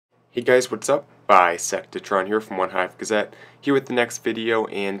Hey guys, what's up? Bisectatron here from OneHive Gazette, here with the next video,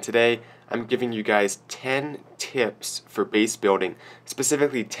 and today I'm giving you guys 10 tips for base building,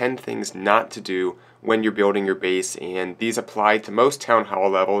 specifically 10 things not to do when you're building your base, and these apply to most town hall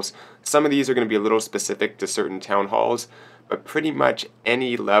levels. Some of these are going to be a little specific to certain town halls, but pretty much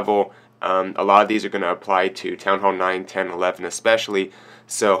any level. A lot of these are going to apply to Town Hall 9, 10, 11 especially.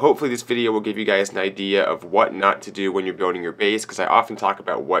 So hopefully this video will give you guys an idea of what not to do when you're building your base, because I often talk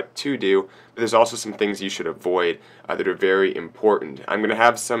about what to do, but there's also some things you should avoid that are very important. I'm going to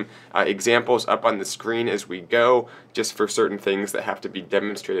have some examples up on the screen as we go, just for certain things that have to be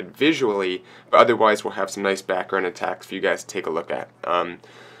demonstrated visually, but otherwise we'll have some nice background attacks for you guys to take a look at.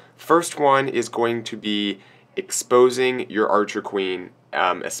 First one is going to be exposing your Archer Queen,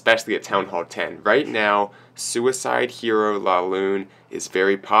 especially at Town Hall 10. Right now, Suicide Hero Laloon is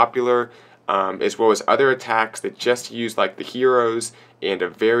very popular, as well as other attacks that just use like the heroes and a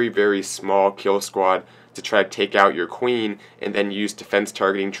very, very small kill squad to try to take out your queen, and then use defense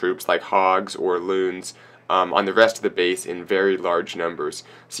targeting troops like hogs or loons on the rest of the base in very large numbers.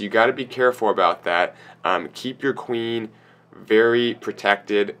 So you got to be careful about that. Keep your queen very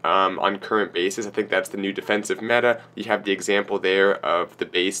protected on current bases. I think that's the new defensive meta. You have the example there of the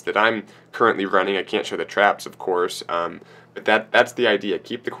base that I'm currently running. I can't show the traps, of course, but that's the idea.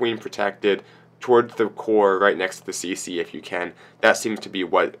 Keep the queen protected towards the core, right next to the CC if you can. That seems to be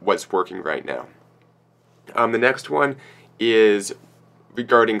what's working right now. The next one is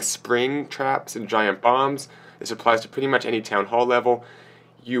regarding spring traps and giant bombs. This applies to pretty much any town hall level.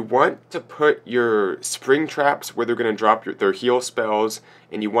 You want to put your spring traps where they're going to drop their heal spells,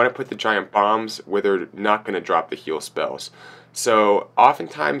 and you want to put the giant bombs where they're not going to drop the heal spells. So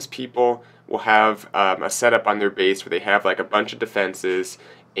oftentimes people will have a setup on their base where they have like a bunch of defenses,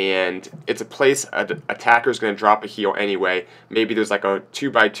 and it's a place an attacker is going to drop a heal anyway. Maybe there's like a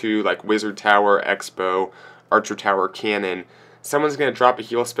 2x2 like Wizard Tower, Expo, Archer Tower, Cannon. Someone's going to drop a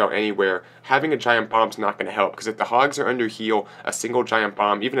heal spell anywhere. Having a giant bomb's not going to help, because if the hogs are under heal, a single giant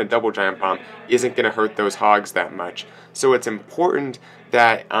bomb, even a double giant bomb, isn't going to hurt those hogs that much. So it's important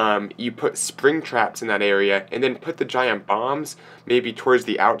that you put spring traps in that area, and then put the giant bombs maybe towards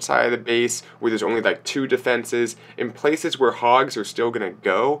the outside of the base where there's only like 2 defenses, in places where hogs are still going to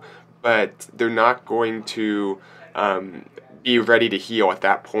go, but they're not going to be ready to heal at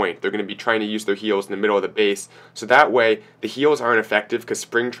that point. They're going to be trying to use their heals in the middle of the base. So that way, the heals aren't effective, because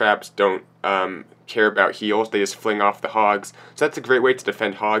spring traps don't care about heals. They just fling off the hogs. So that's a great way to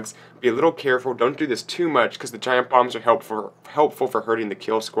defend hogs. Be a little careful. Don't do this too much, because the giant bombs are helpful for hurting the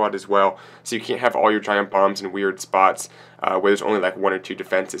kill squad as well. So you can't have all your giant bombs in weird spots where there's only like 1 or 2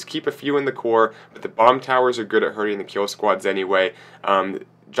 defenses. Keep a few in the core, but the bomb towers are good at hurting the kill squads anyway.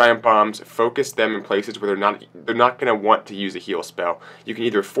 Giant bombs, focus them in places where they're not going to want to use a heal spell. You can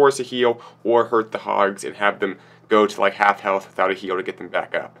either force a heal or hurt the hogs and have them go to like half health without a heal to get them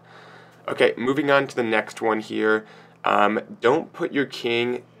back up. Okay, moving on to the next one here. Don't put your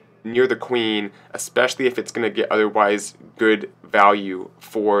king near the queen, especially if it's going to get otherwise good value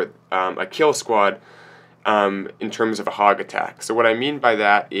for a kill squad in terms of a hog attack. So what I mean by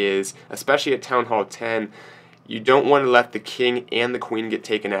that is, especially at Town Hall 10, you don't want to let the king and the queen get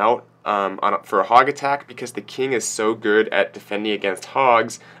taken out for a hog attack, because the king is so good at defending against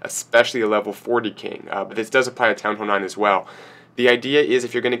hogs, especially a level 40 king. But this does apply to Town Hall 9 as well. The idea is,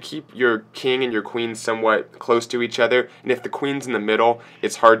 if you're going to keep your king and your queen somewhat close to each other, and if the queen's in the middle,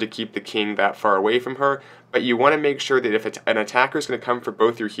 it's hard to keep the king that far away from her. But you want to make sure that if an attacker is going to come for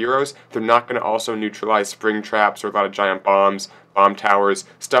both your heroes, they're not going to also neutralize spring traps or a lot of giant bombs, bomb towers,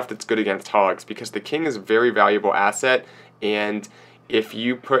 stuff that's good against hogs, because the king is a very valuable asset, and if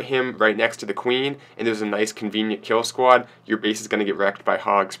you put him right next to the queen and there's a nice convenient kill squad, your base is going to get wrecked by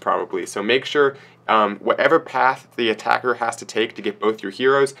hogs probably. So make sure whatever path the attacker has to take to get both your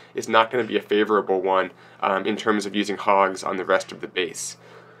heroes is not going to be a favorable one in terms of using hogs on the rest of the base.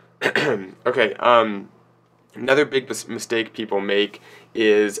 Okay, another big mistake people make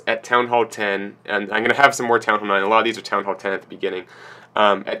is at Town Hall 10, and I'm going to have some more Town Hall 9, a lot of these are Town Hall 10 at the beginning.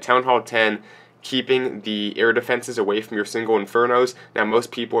 At Town Hall 10, keeping the air defenses away from your single infernos. Now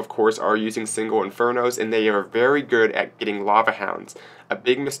most people of course are using single infernos, and they are very good at getting lava hounds. A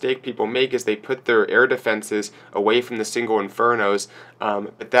big mistake people make is they put their air defenses away from the single infernos,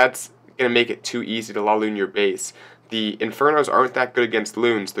 but that's going to make it too easy to laloon your base. The infernos aren't that good against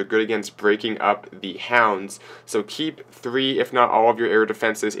loons, they're good against breaking up the hounds. So keep 3, if not all of your air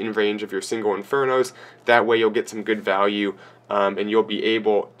defenses in range of your single infernos. That way you'll get some good value, and you'll be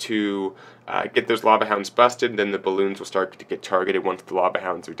able to get those lava hounds busted, then the balloons will start to get targeted once the lava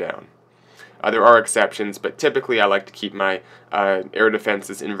hounds are down. There are exceptions, but typically I like to keep my air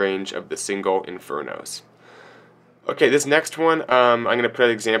defenses in range of the single infernos. Okay, this next one, I'm going to put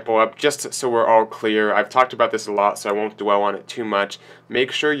an example up just so we're all clear. I've talked about this a lot, so I won't dwell on it too much.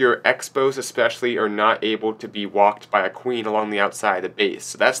 Make sure your expos especially are not able to be walked by a queen along the outside of the base.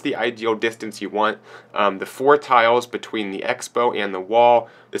 So that's the ideal distance you want. The 4 tiles between the expo and the wall.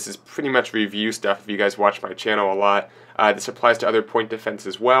 This is pretty much review stuff if you guys watch my channel a lot. This applies to other point defense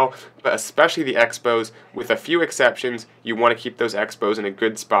as well, but especially the expos. With a few exceptions, you want to keep those expos in a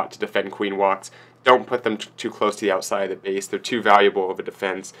good spot to defend queen walks. Don't put them too close to the outside of the base. They're too valuable of a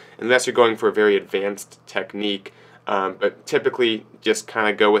defense unless you're going for a very advanced technique. But typically, just kind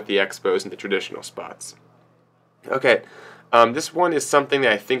of go with the expos in the traditional spots. Okay, this one is something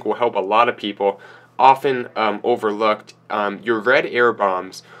that I think will help a lot of people, often overlooked. Your red air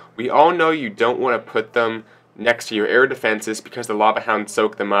bombs, we all know you don't want to put them next to your air defenses because the lava hounds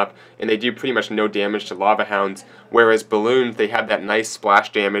soak them up and they do pretty much no damage to lava hounds, whereas balloons, they have that nice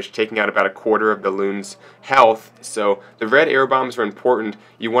splash damage, taking out about 1/4 of the loon's health. So the red air bombs are important.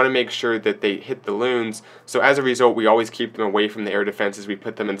 You want to make sure that they hit the loons, so as a result we always keep them away from the air defenses. We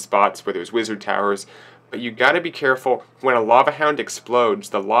put them in spots where there's wizard towers. But you got to be careful. When a lava hound explodes,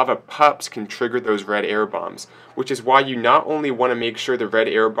 the lava pups can trigger those red air bombs, which is why you not only want to make sure the red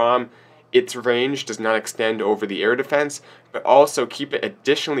air bomb, its range does not extend over the air defense, but also keep it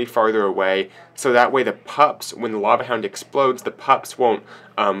additionally farther away, so that way the pups, when the lava hound explodes, the pups won't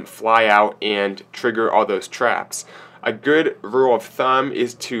fly out and trigger all those traps. A good rule of thumb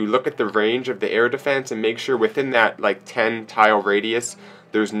is to look at the range of the air defense and make sure within that like 10 tile radius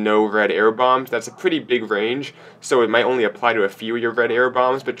there's no red air bombs. That's a pretty big range, so it might only apply to a few of your red air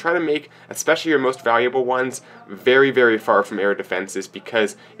bombs, but try to make, especially your most valuable ones, very, very far from air defenses,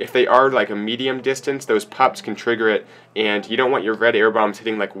 because if they are like a medium distance, those pups can trigger it, and you don't want your red air bombs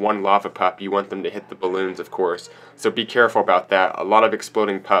hitting like one lava pup. You want them to hit the balloons, of course, so be careful about that. A lot of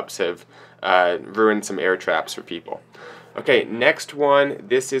exploding pups have ruined some air traps for people. Okay, next one,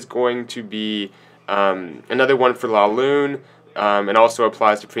 this is going to be another one for La Lune. And also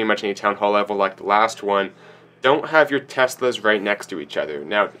applies to pretty much any town hall level like the last one. Don't have your Teslas right next to each other.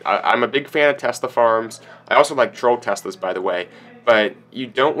 Now, I'm a big fan of Tesla farms. I also like troll Teslas, by the way. But you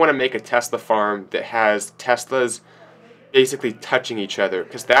don't want to make a Tesla farm that has Teslas basically touching each other,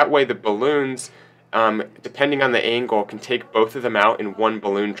 because that way the balloons, depending on the angle, can take both of them out in one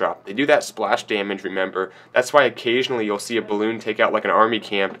balloon drop. They do that splash damage, remember. That's why occasionally you'll see a balloon take out like an army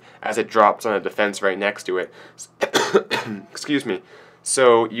camp as it drops on a defense right next to it. Excuse me.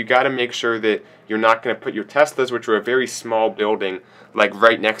 So you got to make sure that you're not going to put your Teslas, which are a very small building, like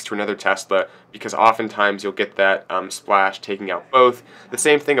right next to another Tesla, because oftentimes you'll get that splash taking out both. The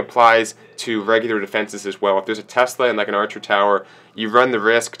same thing applies to regular defenses as well. If there's a Tesla and like an archer tower, you run the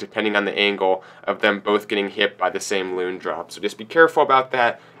risk, depending on the angle, of them both getting hit by the same loon drop. So just be careful about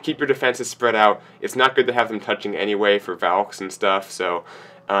that. Keep your defenses spread out. It's not good to have them touching anyway for Valks and stuff, so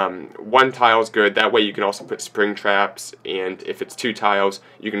one tile is good. That way you can also put spring traps, and if it's 2 tiles,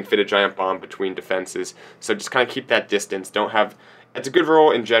 you can fit a giant bomb between defenses. So just kind of keep that distance. Don't have, it's a good rule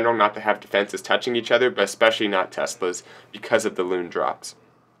in general not to have defenses touching each other, but especially not Teslas because of the loon drops.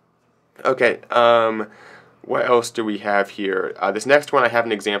 Okay, what else do we have here? This next one I have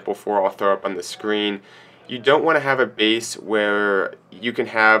an example for. I'll throw up on the screen. You don't want to have a base where you can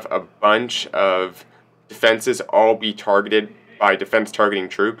have a bunch of defenses all be targeted by defense targeting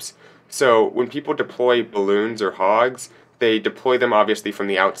troops. So when people deploy balloons or hogs, they deploy them obviously from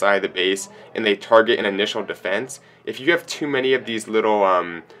the outside of the base, and they target an initial defense. If you have too many of these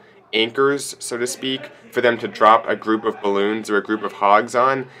little anchors, so to speak, for them to drop a group of balloons or a group of hogs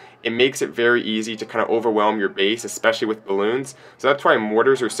on, it makes it very easy to kind of overwhelm your base, especially with balloons. So that's why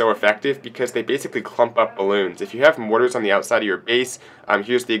mortars are so effective, because they basically clump up balloons. If you have mortars on the outside of your base,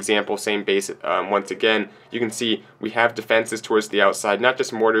 here's the example, same base once again, you can see we have defenses towards the outside, not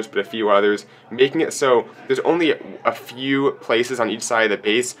just mortars but a few others, making it so there's only a few places on each side of the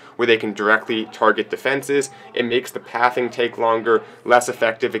base where they can directly target defenses. It makes the pathing take longer, less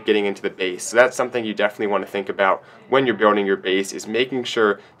effective at getting into the base. So that's something you definitely want to think about when you're building your base, is making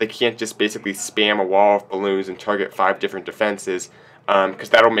sure they can't just basically spam a wall of balloons and target 5 different defenses, because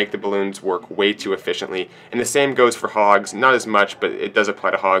that'll make the balloons work way too efficiently. And the same goes for hogs, not as much, but it does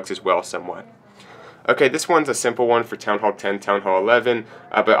apply to hogs as well somewhat. Okay, this one's a simple one for Town Hall 10, Town Hall 11,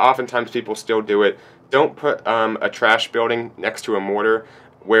 but oftentimes people still do it. Don't put a trash building next to a mortar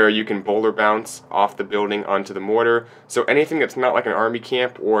where you can boulder bounce off the building onto the mortar. So anything that's not like an army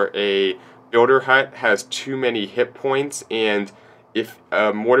camp or a builder hut has too many hit points, and if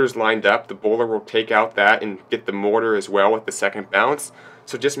a mortar's lined up, the bowler will take out that and get the mortar as well with the second bounce.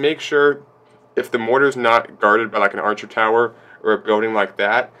 So just make sure if the mortar's not guarded by like an archer tower or a building like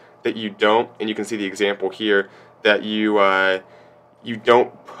that, that you don't, and you can see the example here, that you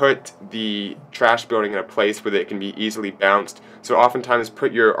don't put the trash building in a place where it can be easily bounced. So oftentimes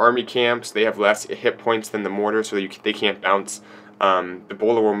put your army camps, they have less hit points than the mortar, so they can't bounce. The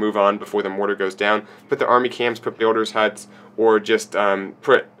bowler will move on before the mortar goes down. Put the army camps, put builders' huts, or just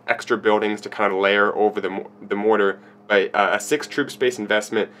put extra buildings to kind of layer over the mortar. But a 6 troop space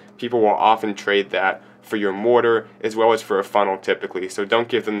investment, people will often trade that for your mortar as well as for a funnel typically. So don't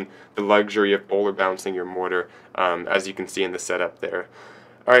give them the luxury of bowler bouncing your mortar, as you can see in the setup there.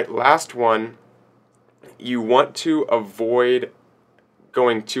 Alright, last one. You want to avoid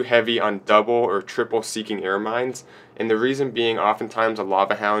going too heavy on double or triple seeking air mines, and the reason being, oftentimes a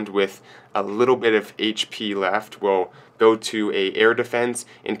lava hound with a little bit of HP left will go to a air defense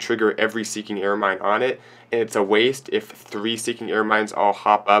and trigger every seeking air mine on it, and it's a waste if 3 seeking air mines all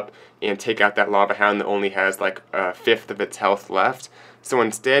hop up and take out that lava hound that only has like a fifth of its health left. So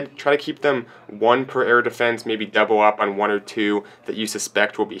instead, try to keep them 1 per air defense, maybe double up on 1 or 2 that you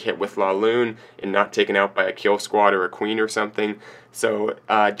suspect will be hit with La Lune and not taken out by a kill squad or a queen or something. So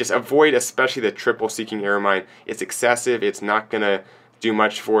just avoid especially the triple seeking air mine. It's excessive, it's not going to do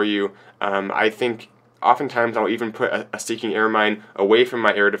much for you. I think oftentimes I'll even put a seeking air mine away from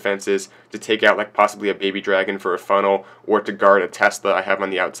my air defenses to take out like possibly a baby dragon for a funnel, or to guard a Tesla I have on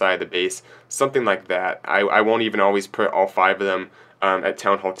the outside of the base, something like that. I won't even always put all 5 of them at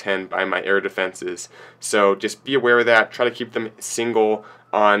Town Hall 10 by my air defenses. So just be aware of that. Try to keep them single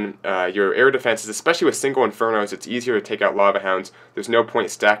on your air defenses, especially with single Infernos. It's easier to take out Lava Hounds. There's no point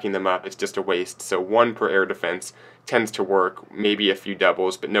stacking them up. It's just a waste. So 1 per air defense tends to work. Maybe a few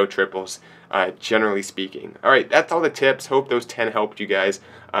doubles, but no triples, generally speaking. Alright, that's all the tips. Hope those 10 helped you guys.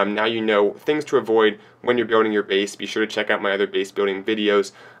 Now you know things to avoid when you're building your base. Be sure to check out my other base building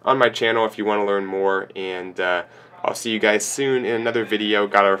videos on my channel if you want to learn more, and I'll see you guys soon in another video.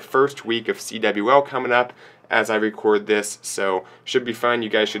 Got our first week of CWL coming up as I record this, so should be fun. You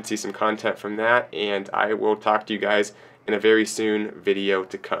guys should see some content from that, and I will talk to you guys in a very soon video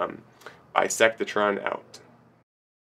to come. Bisectatron out.